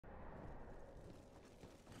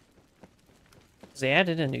They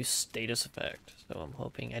added a new status effect, so I'm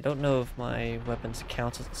hoping. I don't know if my weapons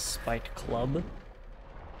counts as a spiked club.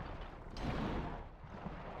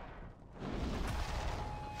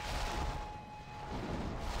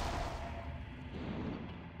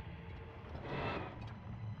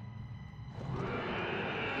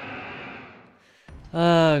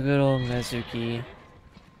 Ah, good old Mizuki.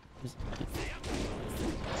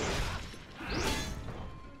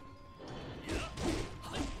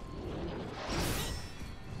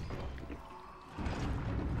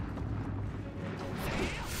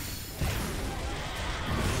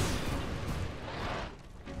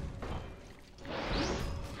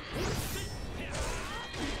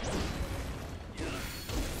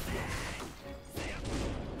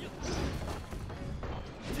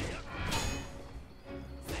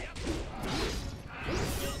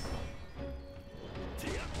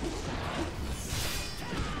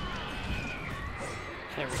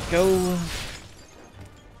 There we go.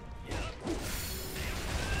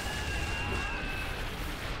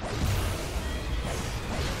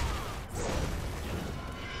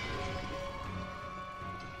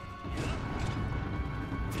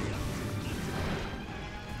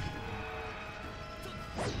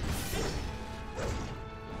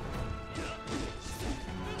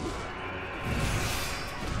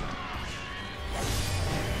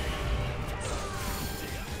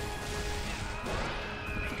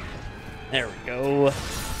 There we go.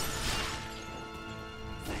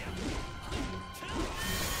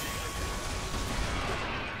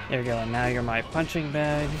 There we go, and now you're my punching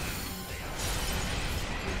bag.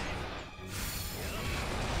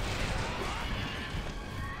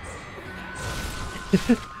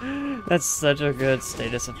 That's such a good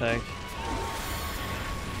status effect.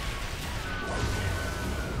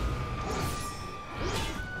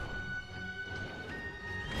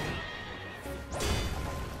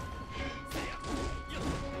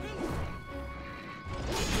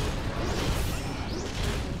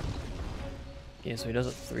 Yeah, so he does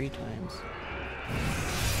it 3 times.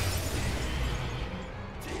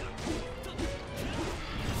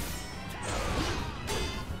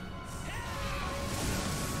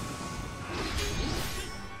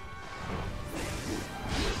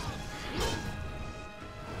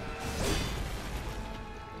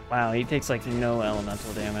 Wow, he takes like no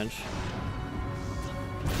elemental damage.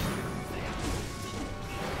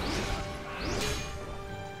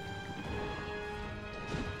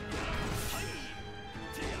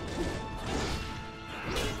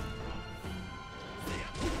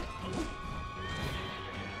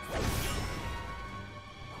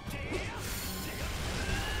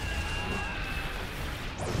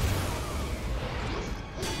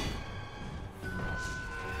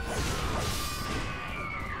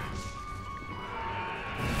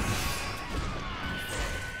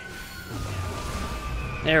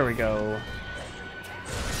 There we go.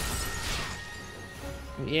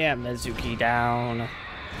 Yeah, Mizuki down.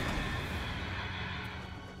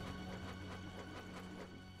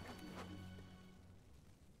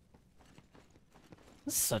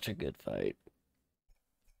 This is such a good fight.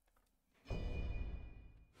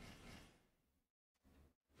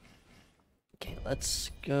 Okay, let's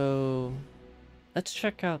go. Let's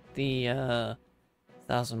check out the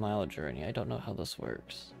 1,000-mile journey. I don't know how this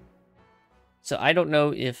works. So I don't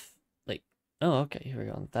know if, like, oh, okay, here we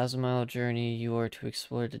go. On the 1,000-mile journey, you are to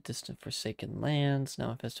explore the distant Forsaken lands.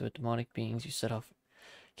 Now infested with demonic beings, you set off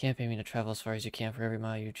camp aiming to travel as far as you can. For every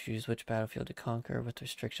mile, you choose which battlefield to conquer with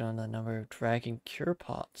restriction on the number of dragon cure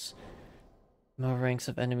pots. The amount of ranks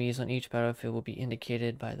of enemies on each battlefield will be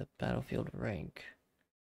indicated by the battlefield rank.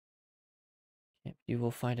 You will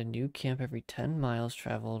find a new camp every 10 miles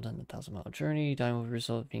traveled on the 1,000-mile journey. Dying will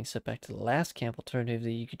result in being sent back to the last camp.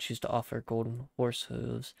 Alternatively, you could choose to offer golden horse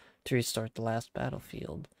hooves to restart the last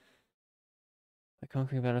battlefield. By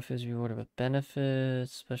conquering battlefields, you rewarded with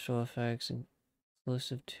benefits, special effects,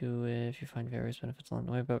 exclusive to it. If you find various benefits along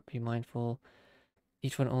the way, but be mindful,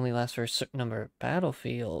 each one only lasts for a certain number of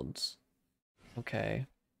battlefields. Okay.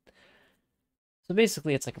 So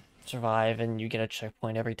basically, it's like survive and you get a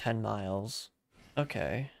checkpoint every 10 miles.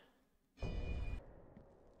 Okay.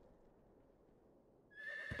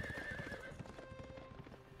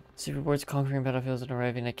 See rewards conquering battlefields and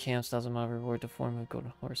arriving at camps. 1,000-mile reward to form of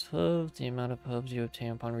golden horse hooves. The amount of hooves you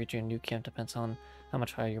obtain upon reaching a new camp depends on how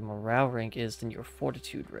much higher your morale rank is than your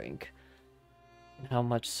fortitude rank, and how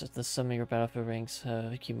much the sum of your battlefield ranks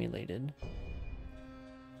have accumulated.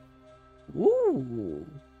 Ooh!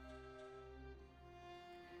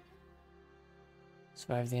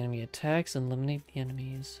 Survive the enemy attacks and eliminate the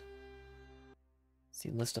enemies. See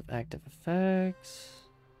list of active effects.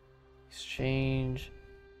 Exchange.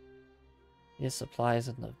 Use supplies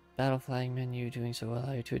in the battle flag menu. Doing so will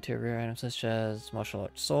allow you to attain rare items such as martial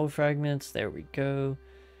arts soul fragments. There we go.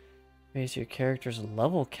 Raise your character's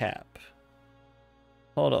level cap.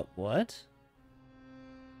 Hold up, what?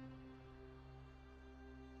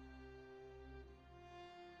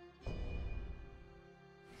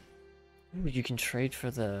 Ooh, you can trade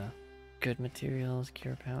for the good materials,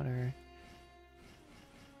 cure powder.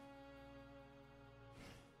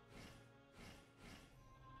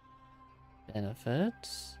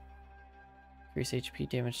 Benefits. Increase HP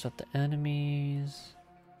damage dealt to enemies.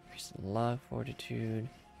 Increase the log fortitude.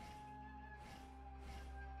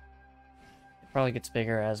 It probably gets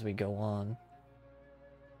bigger as we go on.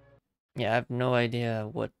 Yeah, I have no idea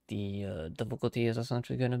what the difficulty is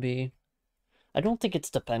essentially going to be. I don't think it's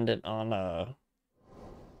dependent on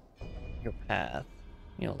your path.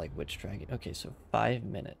 You know, like which dragon. Okay, so 5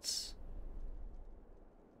 minutes.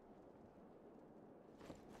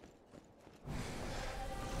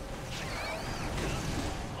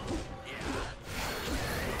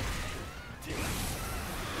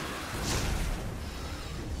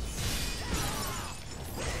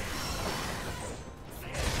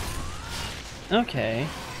 Okay.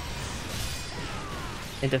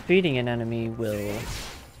 And defeating an enemy will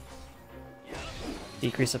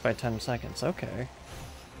decrease it by 10 seconds. Okay.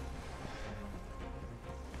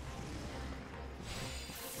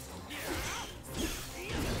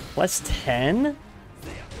 Plus 10?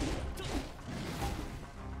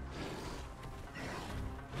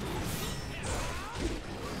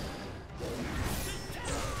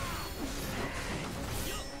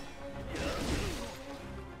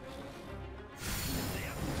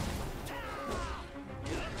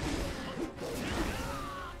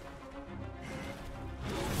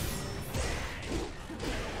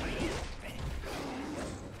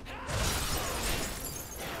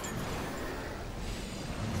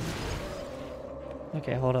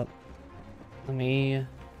 Okay, hold up. Let me...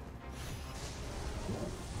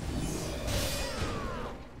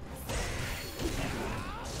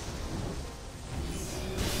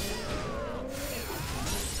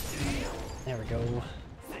 There we go.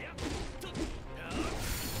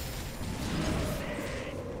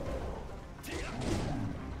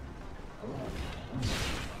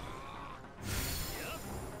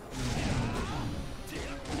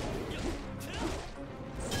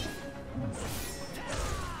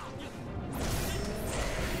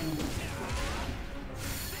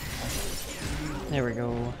 There we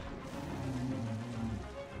go.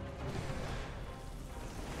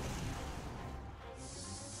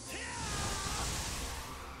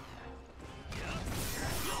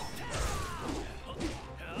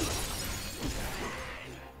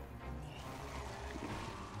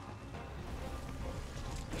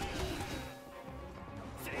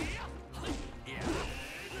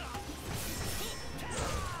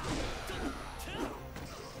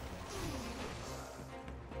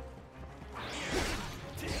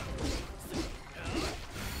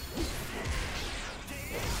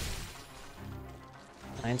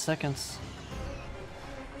 Seconds.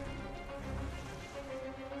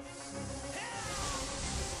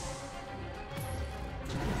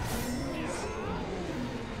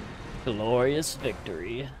 Glorious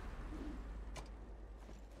victory.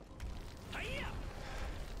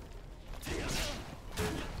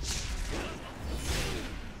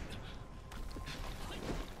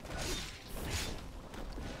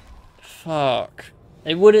 Fuck.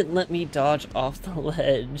 It wouldn't let me dodge off the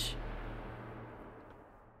ledge.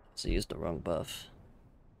 So I used the wrong buff.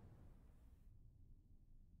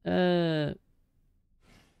 Nah.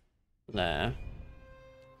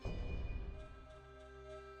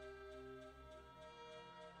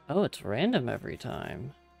 Oh, it's random every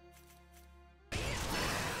time. Get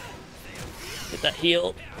that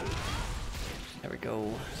heal. There we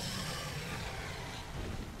go.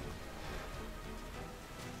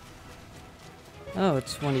 Oh,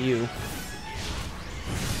 it's one of you.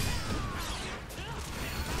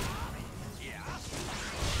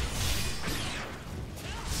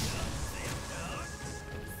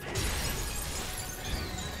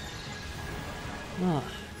 Oh,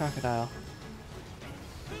 crocodile.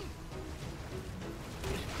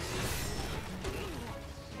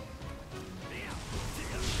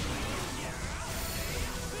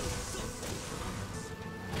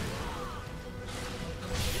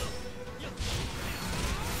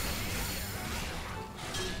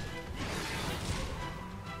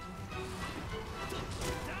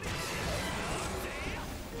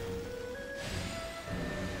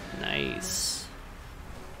 Nice.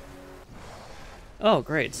 Oh,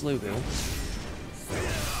 great, it's Lugu.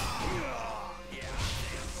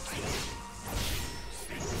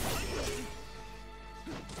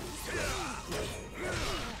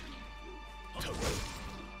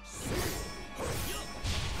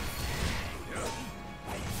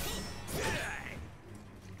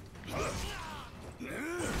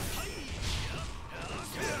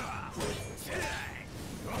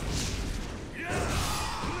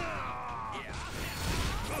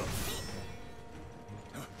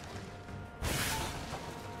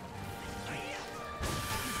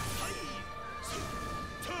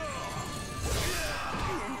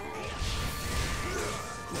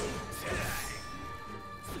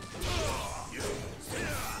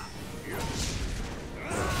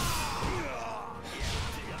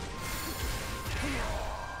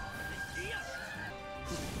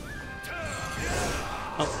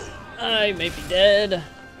 I may be dead.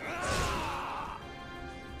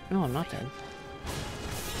 No, I'm not dead.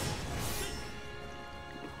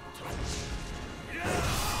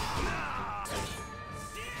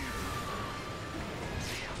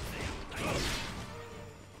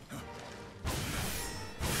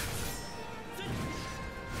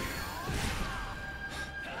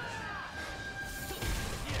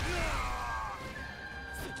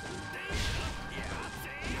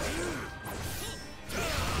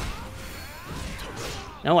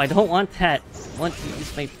 No, I don't want that. I want to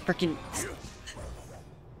use my frickin'...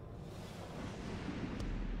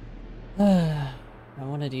 I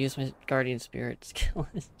wanted to use my Guardian Spirit skill.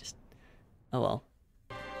 It's just... Oh well.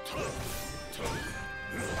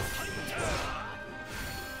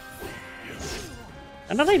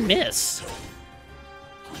 How did I miss?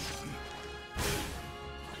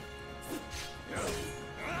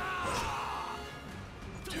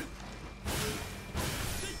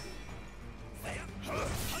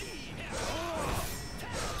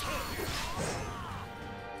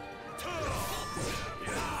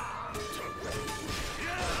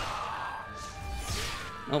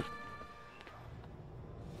 Nope.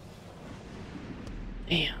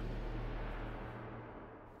 Damn.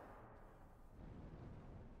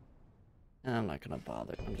 I'm not gonna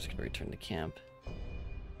bother. I'm just gonna return to camp.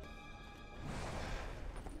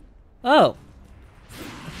 Oh!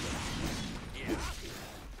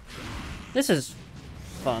 This is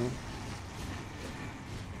fun.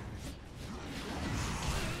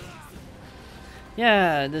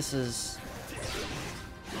 Yeah, this is...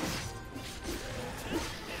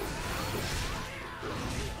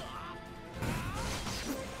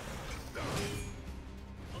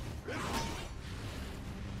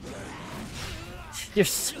 You're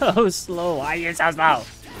so slow. Why are you so slow?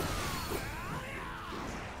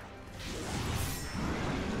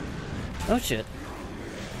 Oh shit.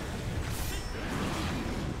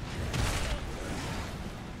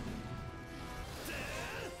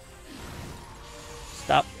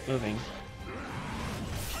 Stop moving.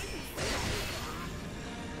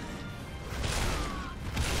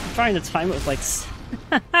 I'm trying to time it with like...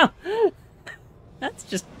 That's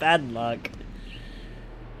just bad luck.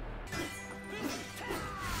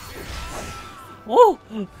 Oh!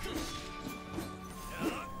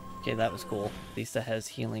 Okay, that was cool. At least that has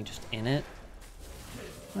healing just in it.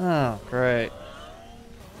 Oh, great.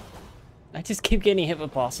 I just keep getting hit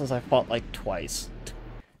with bosses I fought like twice.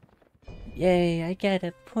 Yay, I got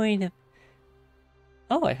a point of...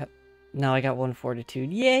 Oh, I have... Now I got 1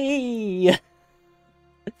 fortitude. Yay!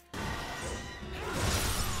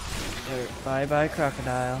 Bye-bye,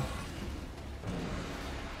 crocodile.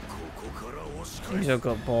 He's a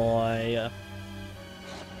good boy.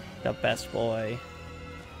 The best boy.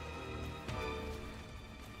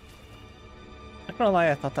 Not gonna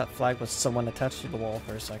lie, I thought that flag was someone attached to the wall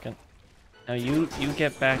for a second. Now you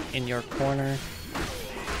get back in your corner.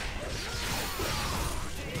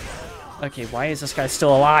 Okay, why is this guy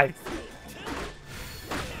still alive?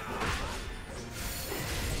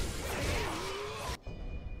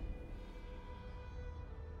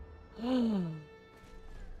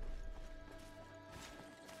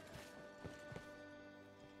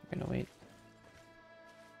 Gonna wait.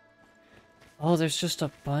 Oh, there's just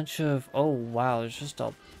a bunch of... Oh, wow, there's just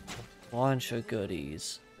a bunch of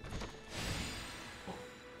goodies.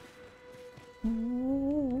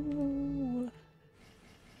 Ooh.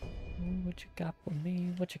 What you got for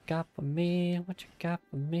me? What you got for me? What you got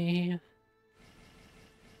for me?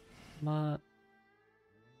 Come on.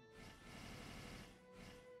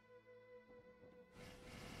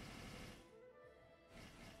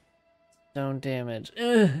 Stone damage.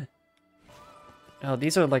 Ugh. Oh,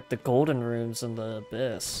 these are like the golden rooms in the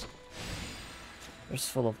abyss. They're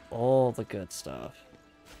just full of all the good stuff.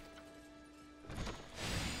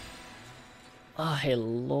 Oh, hey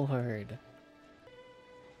lord.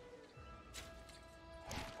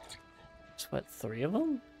 There's what, 3 of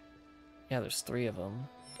them? Yeah, there's 3 of them.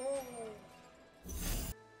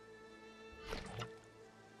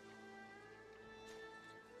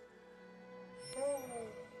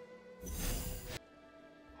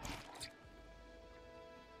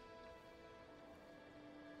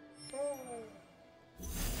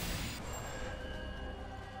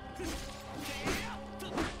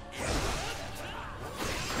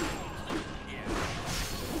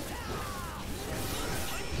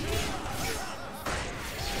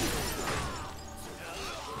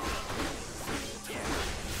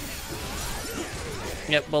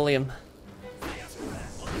 Yep, bully him.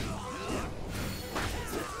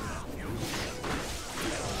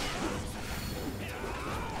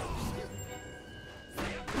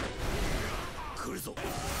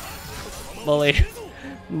 Bully.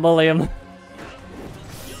 Bully him.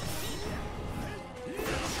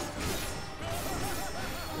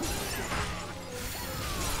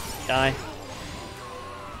 Die.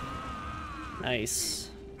 Nice.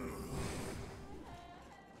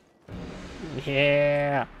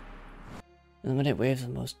 Yeah. Eliminate waves of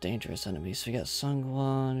the most dangerous enemies. So we got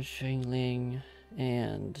Sungwon, Xingling,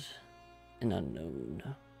 and an unknown.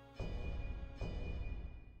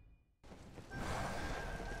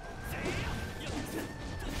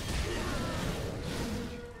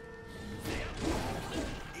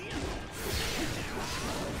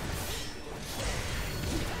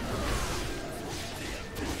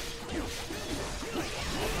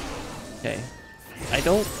 Okay. I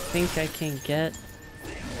don't think I can get...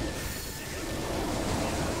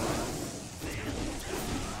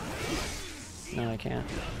 No, I can't.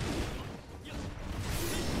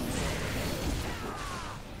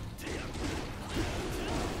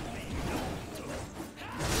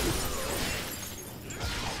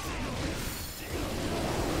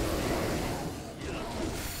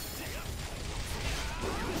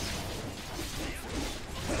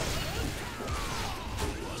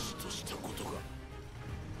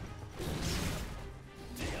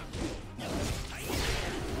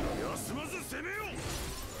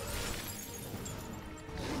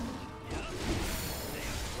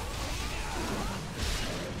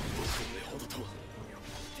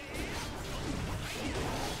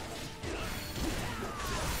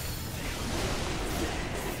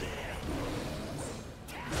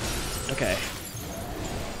 Okay.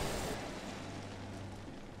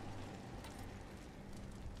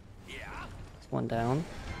 It's one down.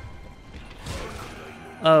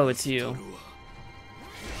 Oh, it's you.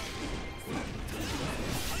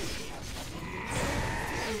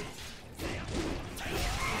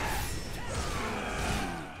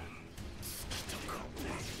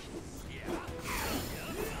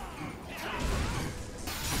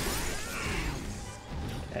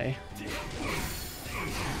 Okay.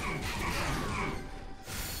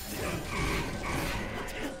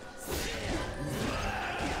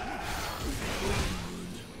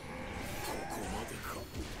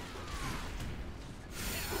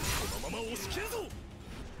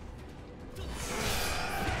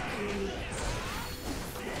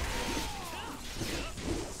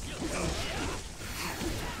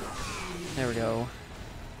 There we go.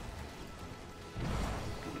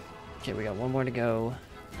 Okay, we got one more to go.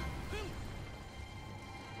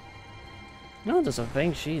 No, there's a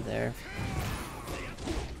Feng Shi there.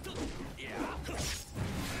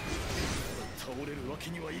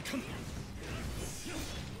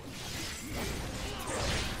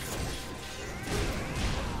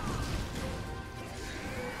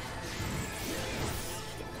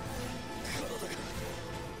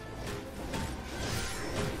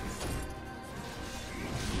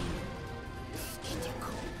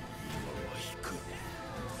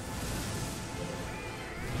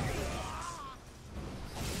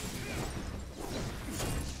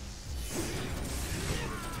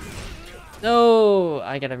 No,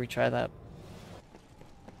 I gotta retry that.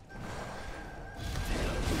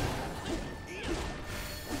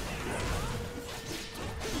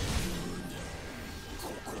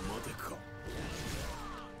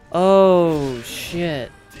 Oh,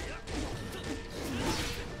 shit.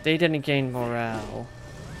 They didn't gain morale.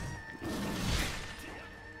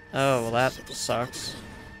 Oh, well that sucks.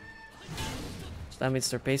 So that means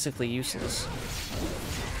they're basically useless.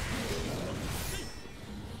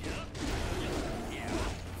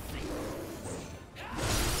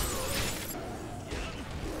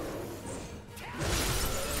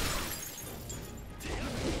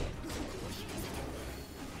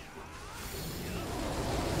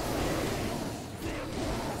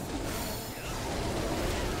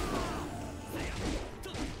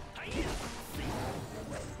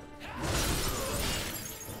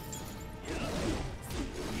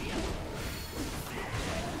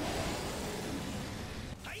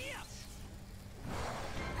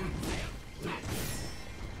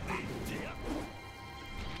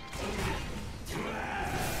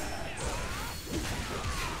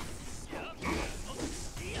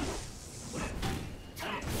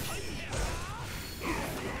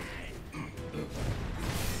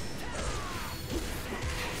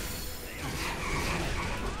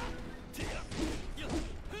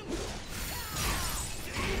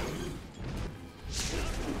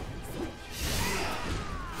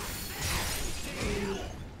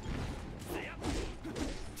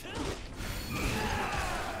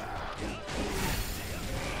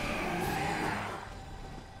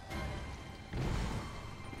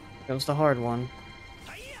 Goes the hard one.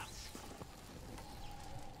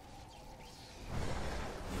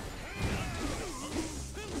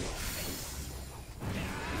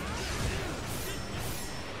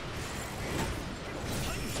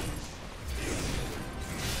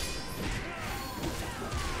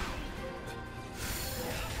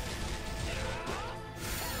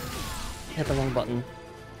 hit the wrong button.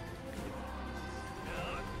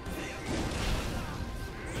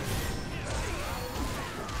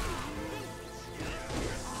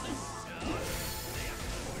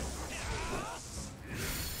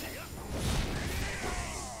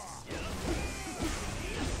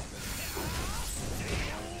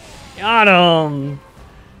 Got him!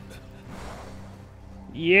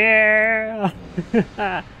 Yeah!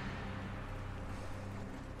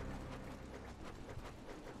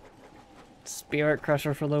 Spirit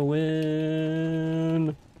Crusher for the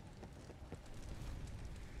win!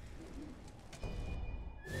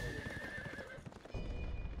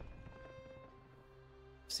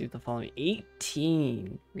 Receive the following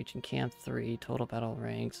 18, reaching camp 3, total battle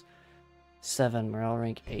ranks 7, morale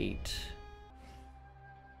rank 8.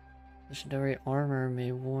 Legendary armor may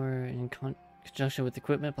be worn in conjunction with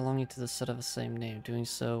equipment belonging to the set of the same name. Doing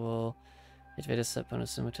so will activate a set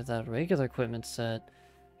bonus similar to that regular equipment set.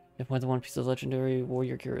 If more than one piece of legendary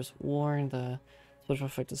warrior gear is worn, the special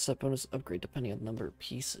effect is set bonus upgrade depending on the number of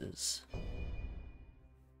pieces.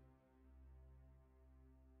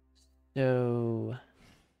 So...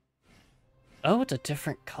 oh, it's a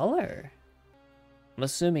different color. I'm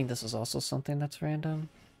assuming this is also something that's random.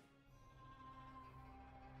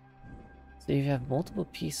 So if you have multiple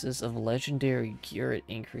pieces of legendary gear, it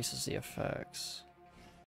increases the effects.